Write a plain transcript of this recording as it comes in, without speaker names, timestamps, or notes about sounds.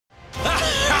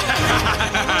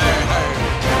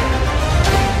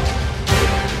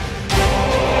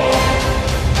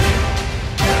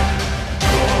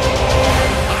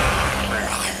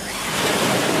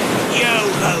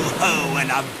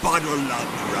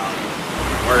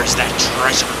Where's that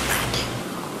treasure map?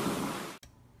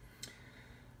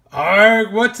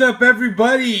 Alright, what's up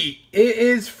everybody? It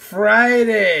is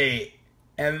Friday,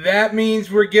 and that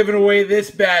means we're giving away this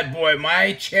bad boy,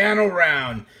 my channel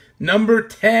round, number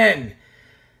 10.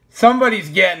 Somebody's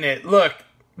getting it. Look,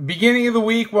 beginning of the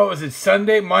week, what was it,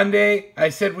 Sunday, Monday? I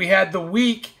said we had the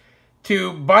week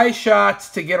to buy shots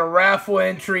to get a raffle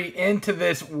entry into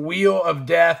this Wheel of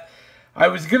Death. I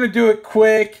was going to do it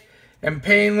quick and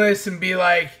painless and be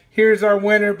like, here's our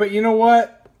winner, but you know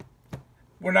what?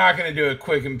 We're not going to do it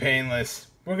quick and painless.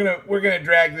 We're going to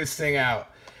drag this thing out.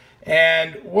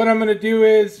 And what I'm going to do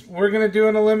is we're going to do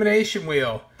an elimination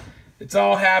wheel. It's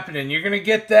all happening. You're going to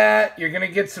get that. You're going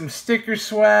to get some sticker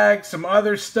swag, some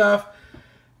other stuff.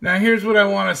 Now here's what I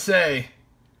want to say.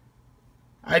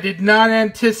 I did not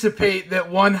anticipate that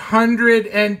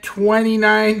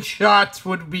 129 shots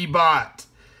would be bought.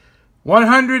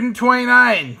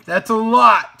 129. That's a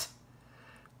lot.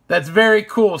 That's very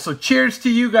cool. So cheers to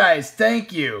you guys.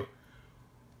 Thank you.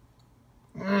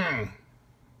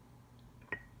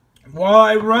 While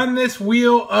I run this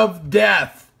Wheel of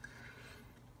Death,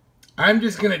 I'm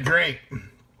just going to drink.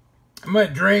 I'm going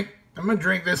to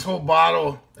drink this whole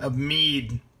bottle of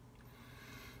mead.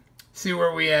 See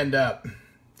where we end up.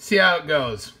 See how it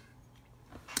goes.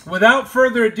 Without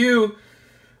further ado,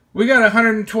 we got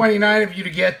 129 of you to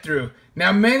get through.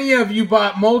 Now, many of you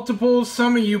bought multiples.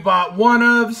 Some of you bought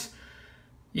one-ofs.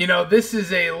 You know, this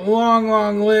is a long,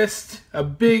 long list. A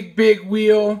big, big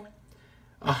wheel.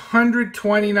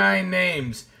 129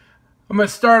 names. I'm going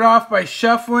to start off by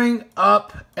shuffling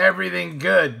up everything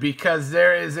good because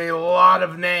there is a lot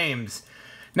of names.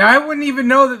 Now, I wouldn't even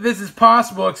know that this is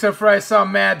possible except for I saw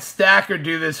Mad Stacker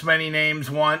do this many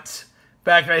names once. In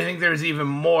fact, I think there's even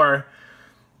more.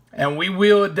 And we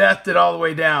Wheel of Death it all the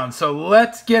way down. So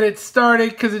let's get it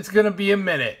started because it's going to be a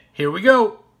minute. Here we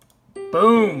go.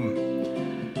 Boom.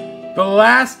 The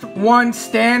last one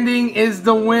standing is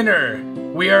the winner.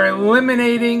 We are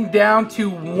eliminating down to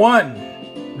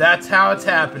 1. That's how it's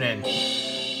happening.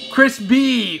 Chris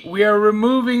B, we are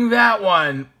removing that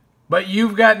one. But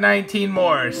you've got 19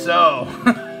 more. So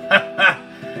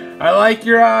I like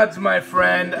your odds, my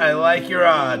friend. I like your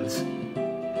odds.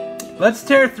 Let's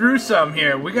tear through some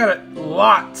here. We got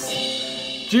lots.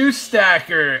 Juice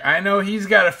Stacker. I know he's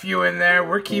got a few in there.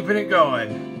 We're keeping it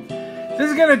going.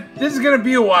 This is gonna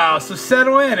be a while, so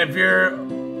settle in. If you're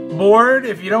bored,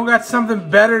 if you don't got something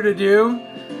better to do.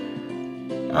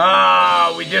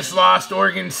 We just lost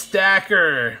Oregon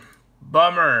Stacker.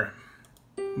 Bummer.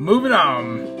 Moving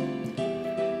on.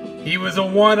 He was a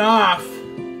one-off.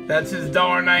 That's his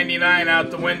 $1.99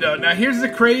 out the window. Now here's the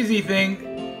crazy thing.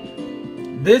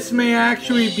 This may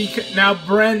actually be... Now,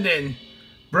 Brendan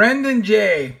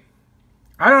J.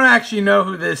 I don't actually know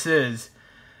who this is.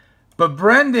 But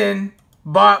Brendan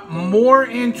bought more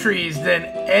entries than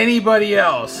anybody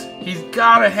else. He's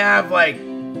got to have like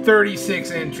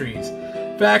 36 entries.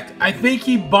 In fact, I think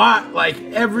he bought like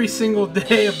every single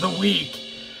day of the week.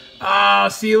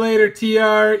 See you later,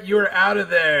 TR. You're out of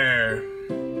there.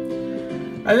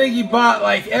 I think he bought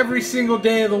like every single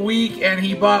day of the week, and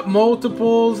he bought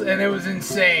multiples, and it was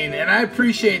insane. And I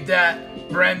appreciate that,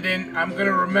 Brendan. I'm going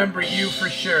to remember you for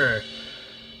sure.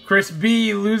 Chris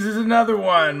B loses another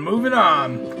one. Moving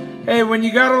on. Hey, when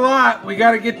you got a lot, we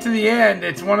got to get to the end.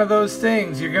 It's one of those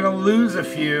things. You're going to lose a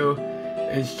few.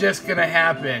 It's just going to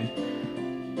happen.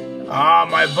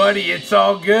 My buddy, it's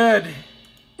all good.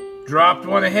 Dropped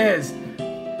one of his.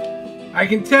 I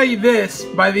can tell you this,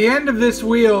 by the end of this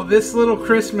wheel, this little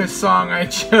Christmas song I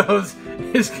chose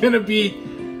is going to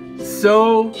be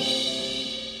so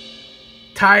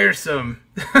tiresome.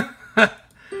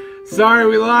 Sorry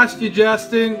we lost you,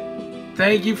 Justin.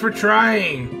 Thank you for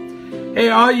trying. Hey,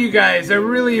 all you guys, I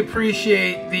really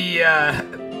appreciate the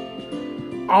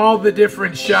all the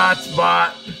different shots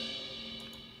bought.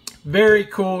 Very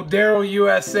cool. Daryl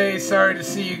USA, sorry to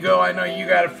see you go. I know you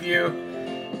got a few.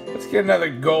 Let's get another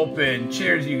gulp in.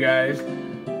 Cheers, you guys.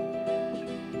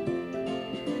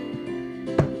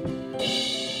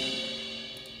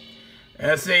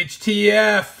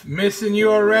 SHTF, missing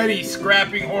you already.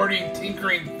 Scrapping, hoarding,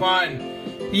 tinkering, fun.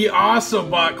 He also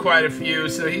bought quite a few,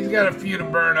 so he's got a few to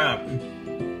burn up.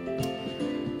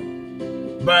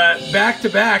 But back to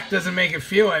back doesn't make it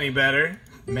feel any better.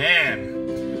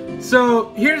 Man.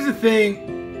 So here's the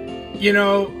thing. You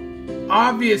know,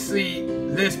 obviously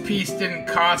this piece didn't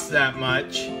cost that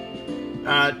much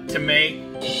to make.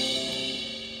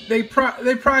 They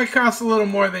probably cost a little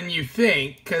more than you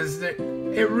think, because it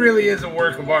really is a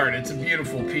work of art. It's a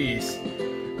beautiful piece.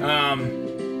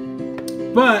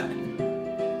 But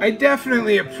I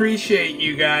definitely appreciate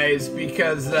you guys,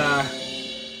 because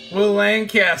Will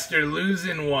Lancaster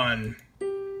losing one.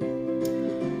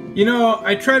 You know,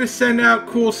 I try to send out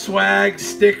cool swag,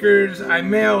 stickers. I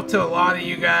mail to a lot of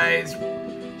you guys.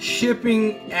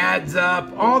 Shipping adds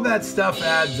up. All that stuff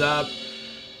adds up.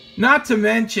 Not to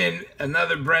mention,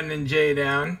 another Brendan J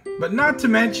down, but not to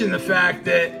mention the fact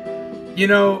that, you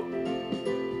know,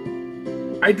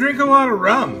 I drink a lot of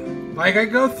rum. Like, I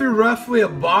go through roughly a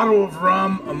bottle of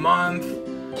rum a month.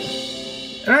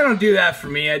 And I don't do that for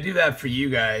me, I do that for you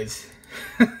guys.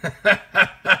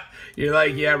 You're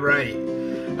like, yeah, right.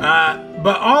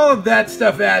 But all of that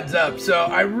stuff adds up, so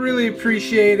I really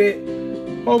appreciate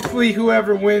it. Hopefully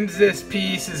whoever wins this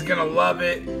piece is gonna love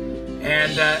it.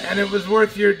 And it was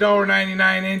worth your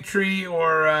 $1.99 entry,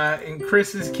 or in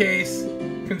Chris's case,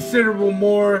 considerable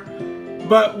more.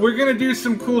 But we're gonna do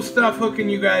some cool stuff hooking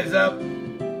you guys up.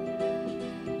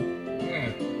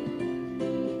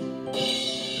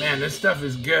 Man, this stuff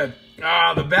is good.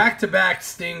 Ah, the back-to-back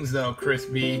stings though, Chris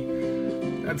B.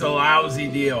 That's a lousy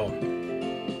deal.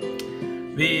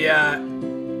 The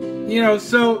you know,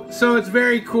 so it's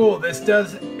very cool. This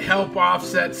does help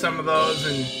offset some of those,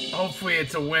 and hopefully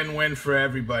it's a win-win for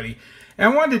everybody.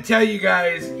 And I wanted to tell you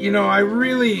guys, you know,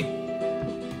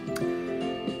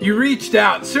 you reached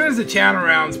out. As soon as the channel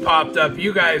rounds popped up,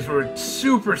 you guys were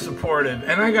super supportive.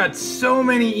 And I got so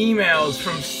many emails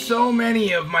from so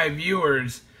many of my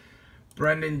viewers.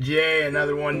 Brendan J,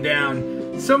 another one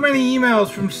down. So many emails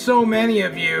from so many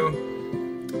of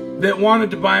you that wanted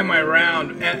to buy my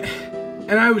round.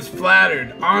 And I was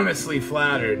flattered, honestly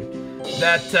flattered.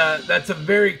 That's a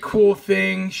very cool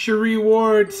thing. Cherie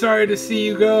Ward, sorry to see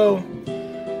you go.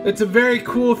 It's a very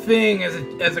cool thing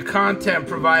as a content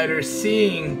provider,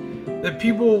 seeing that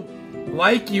people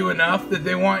like you enough that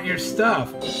they want your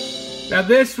stuff. Now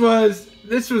this was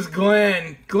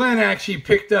Glenn. Glenn actually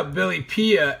picked up Billy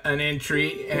P an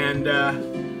entry, and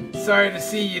sorry to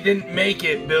see you didn't make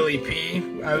it, Billy P.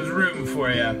 I was rooting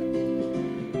for you.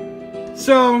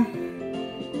 So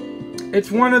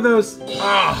it's one of those.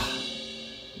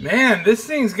 Man, this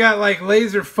thing's got like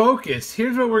laser focus.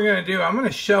 Here's what we're gonna do. I'm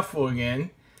gonna shuffle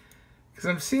again, because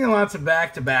I'm seeing lots of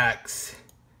back-to-backs.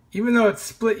 Even though it's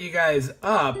split you guys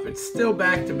up, it's still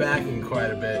back-to-backing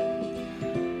quite a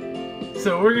bit.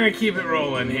 So we're gonna keep it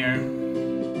rolling here.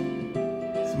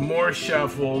 Some more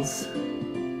shuffles.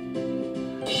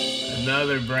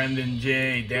 Another Brendan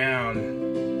J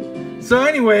down. So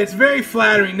anyway, it's very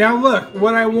flattering. Now look,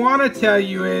 what I want to tell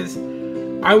you is,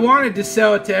 I wanted to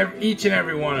sell it to each and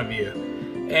every one of you.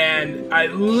 And I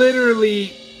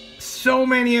literally, so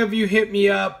many of you hit me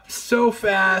up so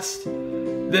fast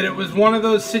that it was one of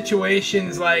those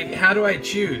situations like, how do I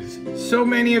choose? So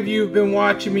many of you have been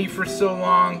watching me for so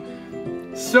long.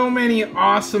 So many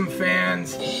awesome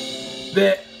fans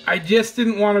that I just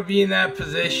didn't want to be in that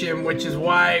position, which is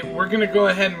why we're going to go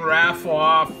ahead and raffle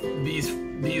off these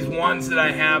ones that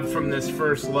I have from this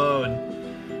first load.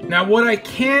 Now, what I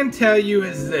can tell you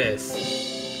is this.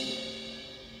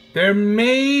 There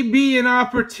may be an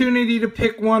opportunity to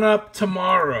pick one up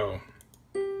tomorrow.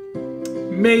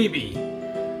 Maybe.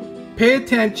 Pay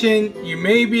attention. You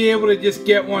may be able to just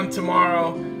get one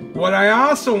tomorrow. What I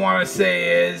also want to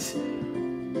say is,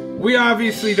 we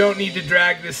obviously don't need to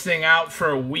drag this thing out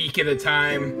for a week at a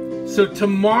time. So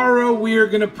tomorrow we are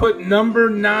going to put number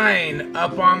 9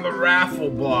 up on the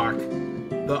raffle block.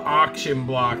 The auction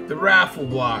block, the raffle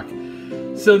block.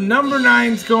 So number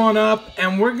 9's going up,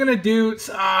 and we're gonna do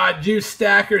Juice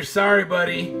Stacker, sorry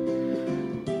buddy.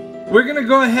 We're gonna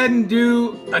go ahead and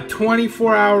do a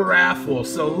 24-hour raffle.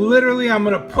 So literally I'm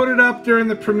gonna put it up during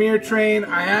the premiere train.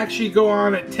 I actually go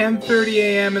on at 10:30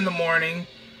 a.m. in the morning.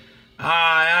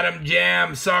 Adam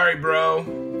Jam, sorry bro.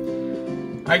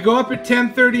 I go up at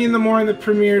 10:30 in the morning, the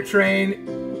premiere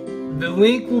train. The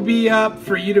link will be up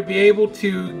for you to be able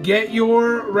to get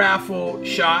your raffle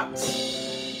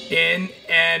shots in,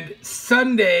 and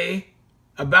Sunday,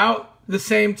 about the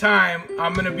same time,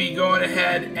 I'm going to be going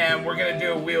ahead and we're going to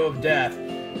do a Wheel of Death.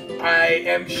 I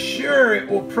am sure it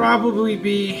will probably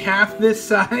be half this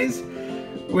size,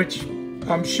 which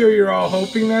I'm sure you're all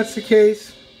hoping that's the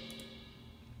case.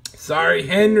 Sorry,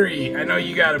 Henry, I know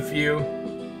you got a few.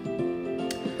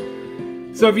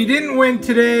 So if you didn't win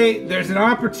today, there's an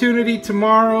opportunity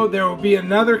tomorrow. There will be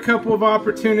another couple of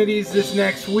opportunities this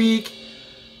next week.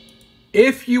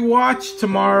 If you watch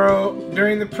tomorrow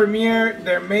during the premiere,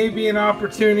 there may be an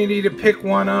opportunity to pick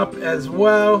one up as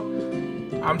well.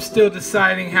 I'm still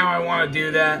deciding how I want to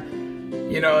do that.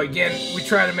 You know, again, we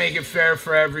try to make it fair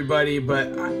for everybody,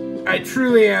 but I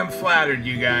truly am flattered,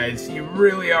 you guys. You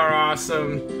really are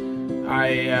awesome.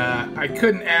 I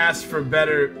couldn't ask for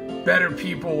better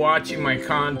people watching my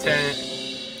content,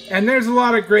 And there's a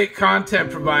lot of great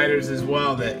content providers as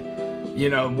well that, you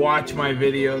know, watch my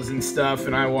videos and stuff,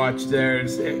 and I watch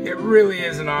theirs. It really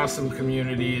is an awesome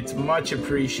community. It's much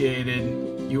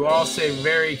appreciated. You all say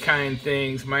very kind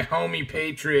things. My homie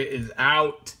Patriot is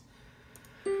out.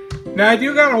 Now, I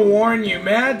do gotta warn you,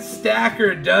 Mad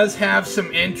Stacker does have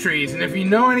some entries, and if you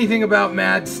know anything about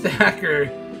Mad Stacker,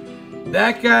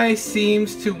 that guy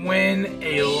seems to win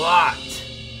a lot.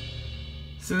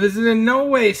 So this is in no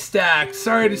way stacked.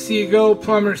 Sorry to see you go,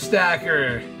 Plumber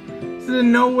Stacker. This is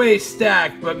in no way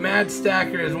stacked, but Mad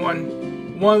Stacker is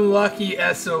one lucky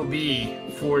SOB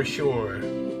for sure.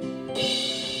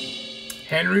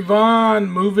 Henry Vaughn,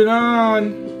 moving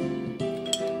on.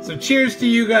 So cheers to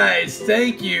you guys.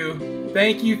 Thank you.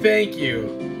 Thank you, thank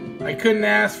you. I couldn't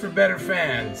ask for better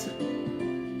fans.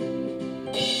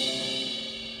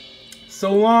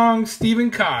 So long,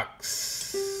 Stephen Cox.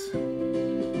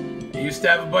 I used to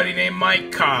have a buddy named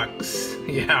Mike Cox.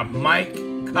 Yeah, Mike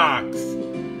Cox.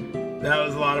 That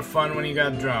was a lot of fun when he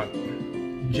got drunk.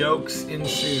 Jokes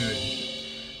ensued.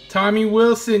 Tommy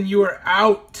Wilson, you are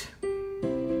out.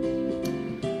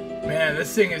 Man,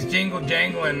 this thing is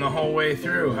jingle-jangling the whole way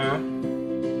through, huh?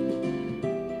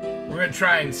 We're gonna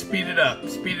try and speed it up.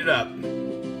 Speed it up.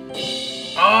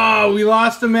 Oh, we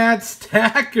lost a Mad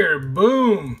Stacker.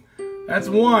 Boom. That's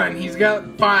one. He's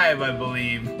got 5, I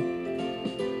believe.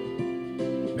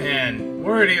 Man,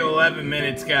 we're already 11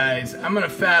 minutes, guys. I'm gonna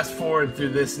fast forward through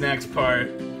this next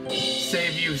part.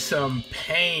 Save you some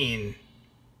pain.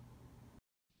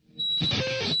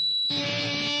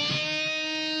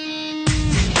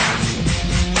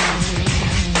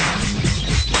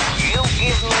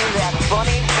 Give me that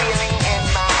funny feeling in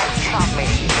my tummy.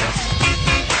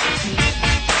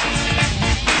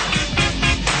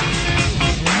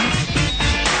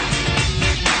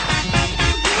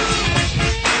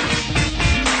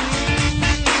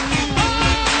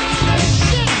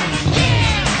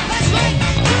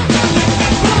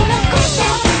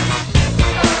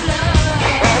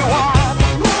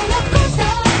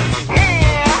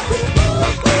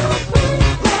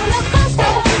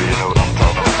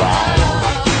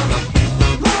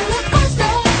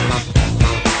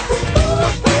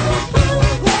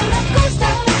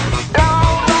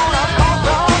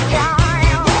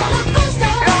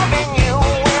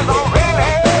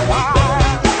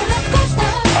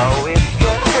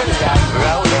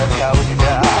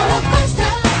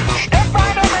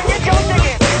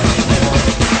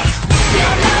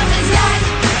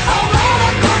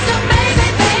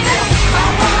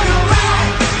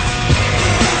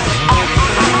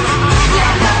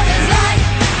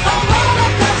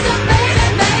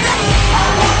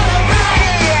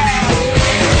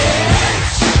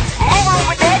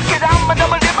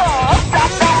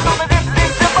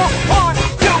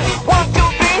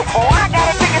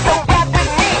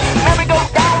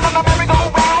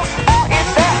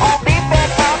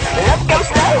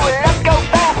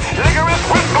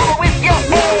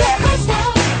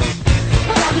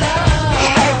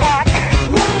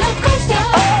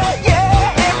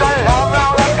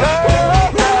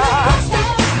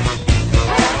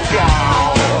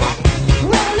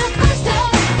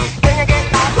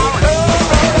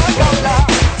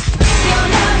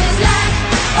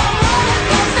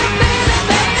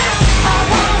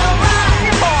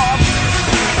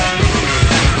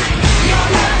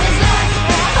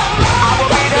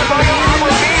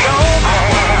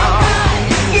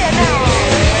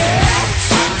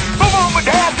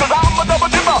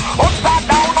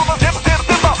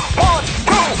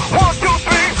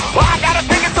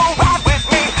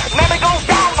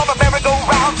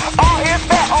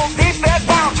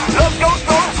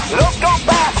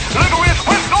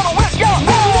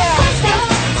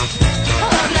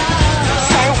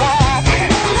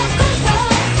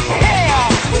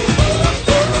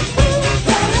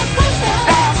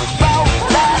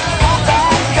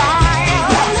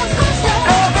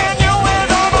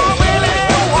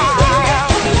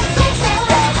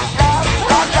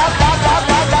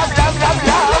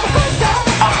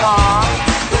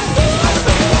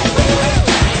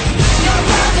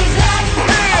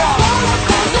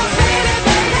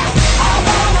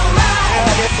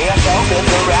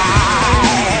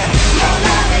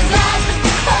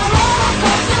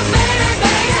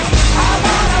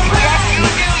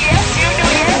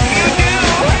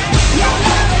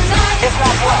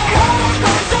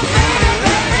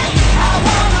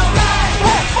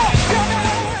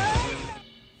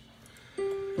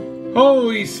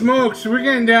 Holy smokes, we're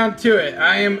getting down to it.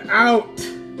 I am out.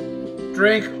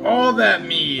 Drank all that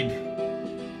mead.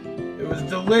 It was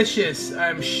delicious.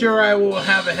 I'm sure I will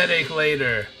have a headache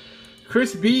later.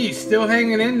 Chris B, still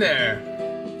hanging in there.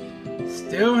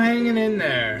 Still hanging in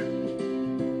there.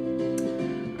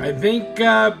 I think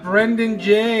Brendan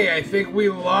J, I think we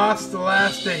lost the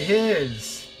last of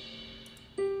his.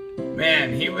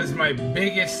 Man, he was my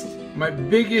biggest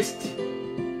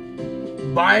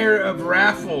buyer of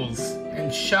raffles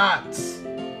and shots.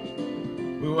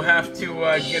 We will have to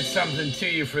get something to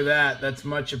you for that. That's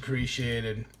much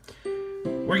appreciated.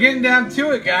 We're getting down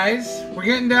to it, guys. We're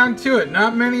getting down to it.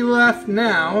 Not many left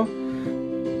now.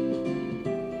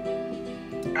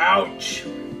 Ouch.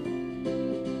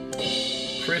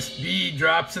 Chris B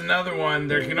drops another one.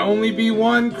 There can only be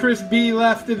one Chris B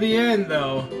left at the end,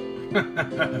 though.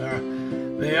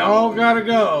 They all gotta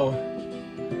go.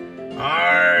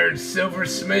 Our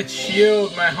Silversmith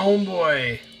Shield, my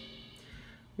homeboy.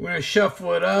 We're gonna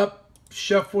shuffle it up.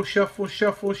 Shuffle, shuffle,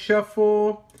 shuffle,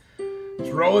 shuffle. Let's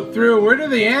roll it through. We're to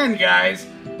the end, guys.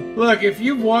 Look, if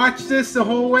you've watched this the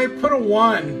whole way, put a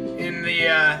 1 in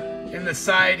the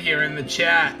side here in the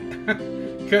chat.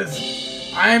 Because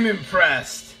I am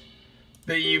impressed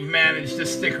that you've managed to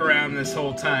stick around this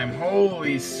whole time.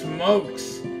 Holy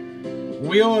smokes.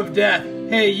 Wheel of Death.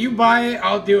 Hey, you buy it,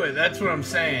 I'll do it. That's what I'm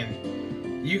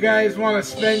saying. You guys want to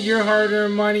spend your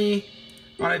hard-earned money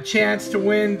on a chance to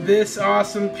win this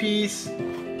awesome piece?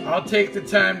 I'll take the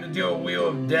time to do a Wheel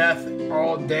of Death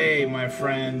all day, my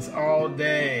friends. All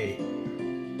day.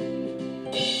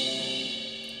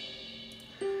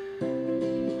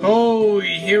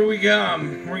 Holy, here we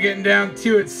come. We're getting down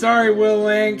to it. Sorry, Will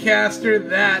Lancaster.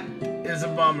 That is a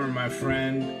bummer, my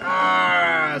friend.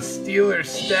 Ah, Steeler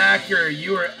Stacker,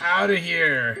 you are out of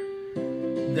here.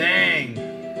 Dang.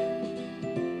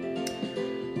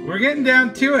 We're getting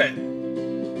down to it.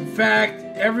 In fact,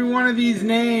 every one of these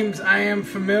names I am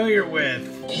familiar with.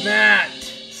 Matt,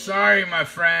 sorry, my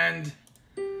friend.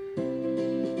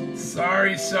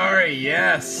 Sorry, sorry,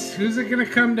 yes. Who's it gonna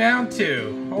come down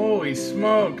to? Holy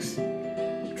smokes.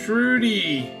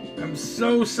 Trudy, I'm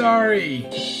so sorry.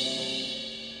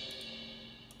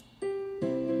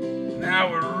 Now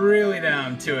we're really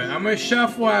down to it. I'm gonna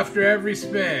shuffle after every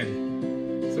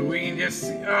spin. So we can just,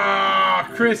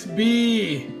 Chris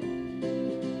B.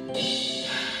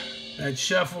 That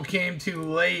shuffle came too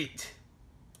late.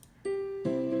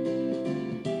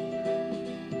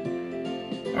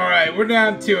 Alright, we're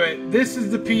down to it. This is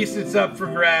the piece that's up for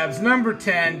grabs. Number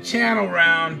 10, Channel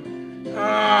Round.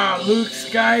 Luke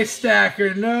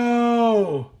Skystacker,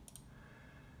 no!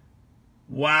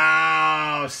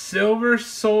 Wow, Silver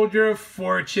Soldier of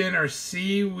Fortune or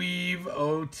Sea Weave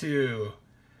 02.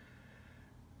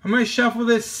 I'm going to shuffle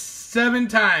this 7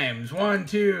 times. 1,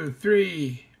 2,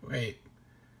 3, wait.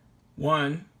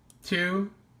 1,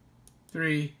 2,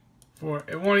 3, 4.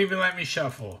 It won't even let me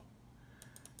shuffle.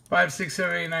 5, 6,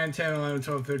 7, 8, 9, 10, 11,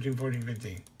 12, 13, 14,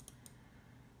 15.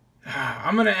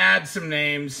 I'm going to add some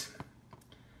names.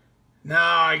 No,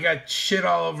 I got shit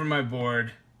all over my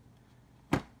board.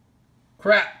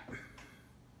 Crap.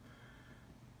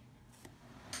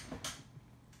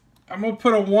 I'm going to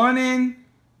put a 1 in.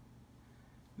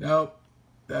 Nope.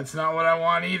 That's not what I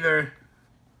want either.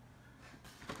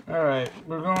 Alright,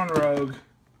 we're going rogue.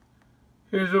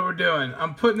 Here's what we're doing.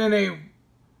 I'm putting in a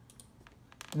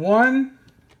 1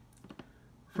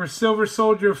 for Silver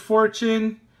Soldier of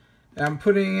Fortune. And I'm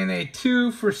putting in a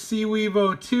 2 for Sea Weave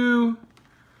 02.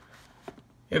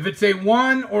 If it's a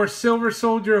 1 or Silver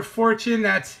Soldier of Fortune,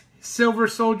 that's Silver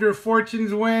Soldier of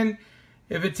Fortune's win.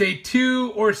 If it's a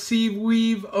 2 or Sea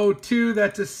Weave 02,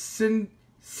 that's a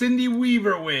Cindy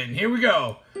Weaver win. Here we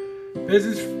go. This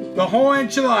is the whole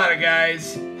enchilada,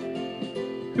 guys.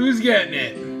 Who's getting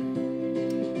it?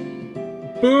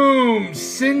 Boom!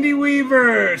 Cindy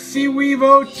Weaver, Sea Weave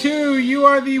 02, you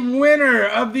are the winner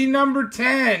of the number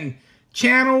 10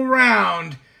 Channel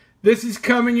Round. This is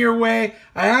coming your way.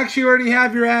 I actually already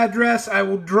have your address. I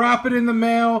will drop it in the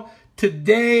mail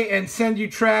today and send you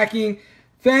tracking.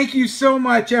 Thank you so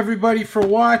much, everybody, for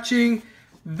watching.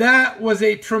 That was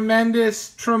a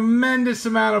tremendous, tremendous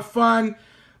amount of fun.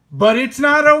 But it's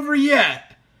not over yet.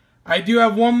 I do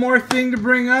have one more thing to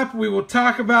bring up. We will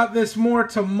talk about this more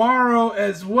tomorrow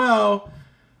as well.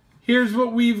 Here's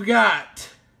what we've got.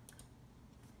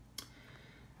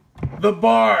 The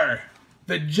bar.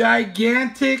 The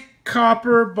gigantic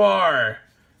copper bar.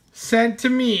 Sent to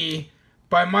me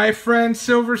by my friend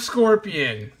Silver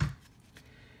Scorpion.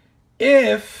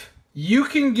 If you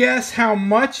can guess how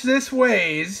much this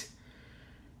weighs,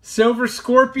 Silver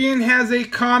Scorpion has a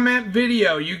comment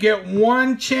video. You get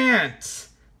one chance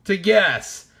to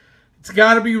guess. It's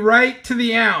got to be right to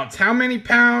the ounce. How many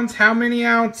pounds, how many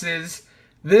ounces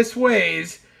this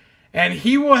weighs. And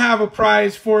he will have a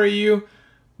prize for you.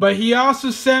 But he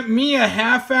also sent me a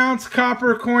 1/2 ounce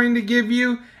copper coin to give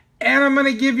you and I'm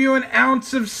going to give you an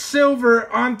ounce of silver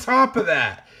on top of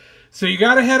that. So you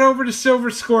got to head over to Silver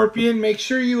Scorpion. Make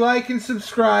sure you like and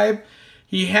subscribe.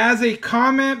 He has a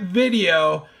comment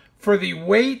video for the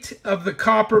weight of the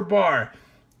copper bar.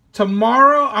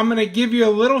 Tomorrow, I'm going to give you a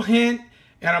little hint,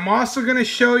 and I'm also going to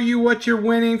show you what you're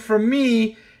winning from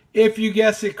me if you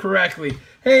guess it correctly.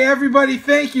 Hey, everybody,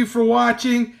 thank you for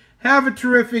watching. Have a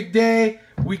terrific day.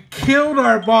 We killed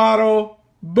our bottle.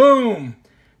 Boom.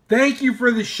 Thank you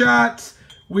for the shots.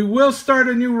 We will start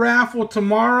a new raffle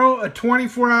tomorrow, a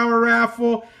 24-hour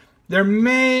raffle. There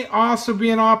may also be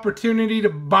an opportunity to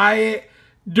buy it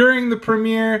during the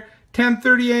premiere,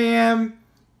 10:30 a.m.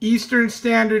 Eastern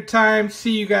Standard Time.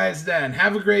 See you guys then.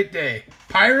 Have a great day.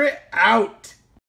 Pirate out.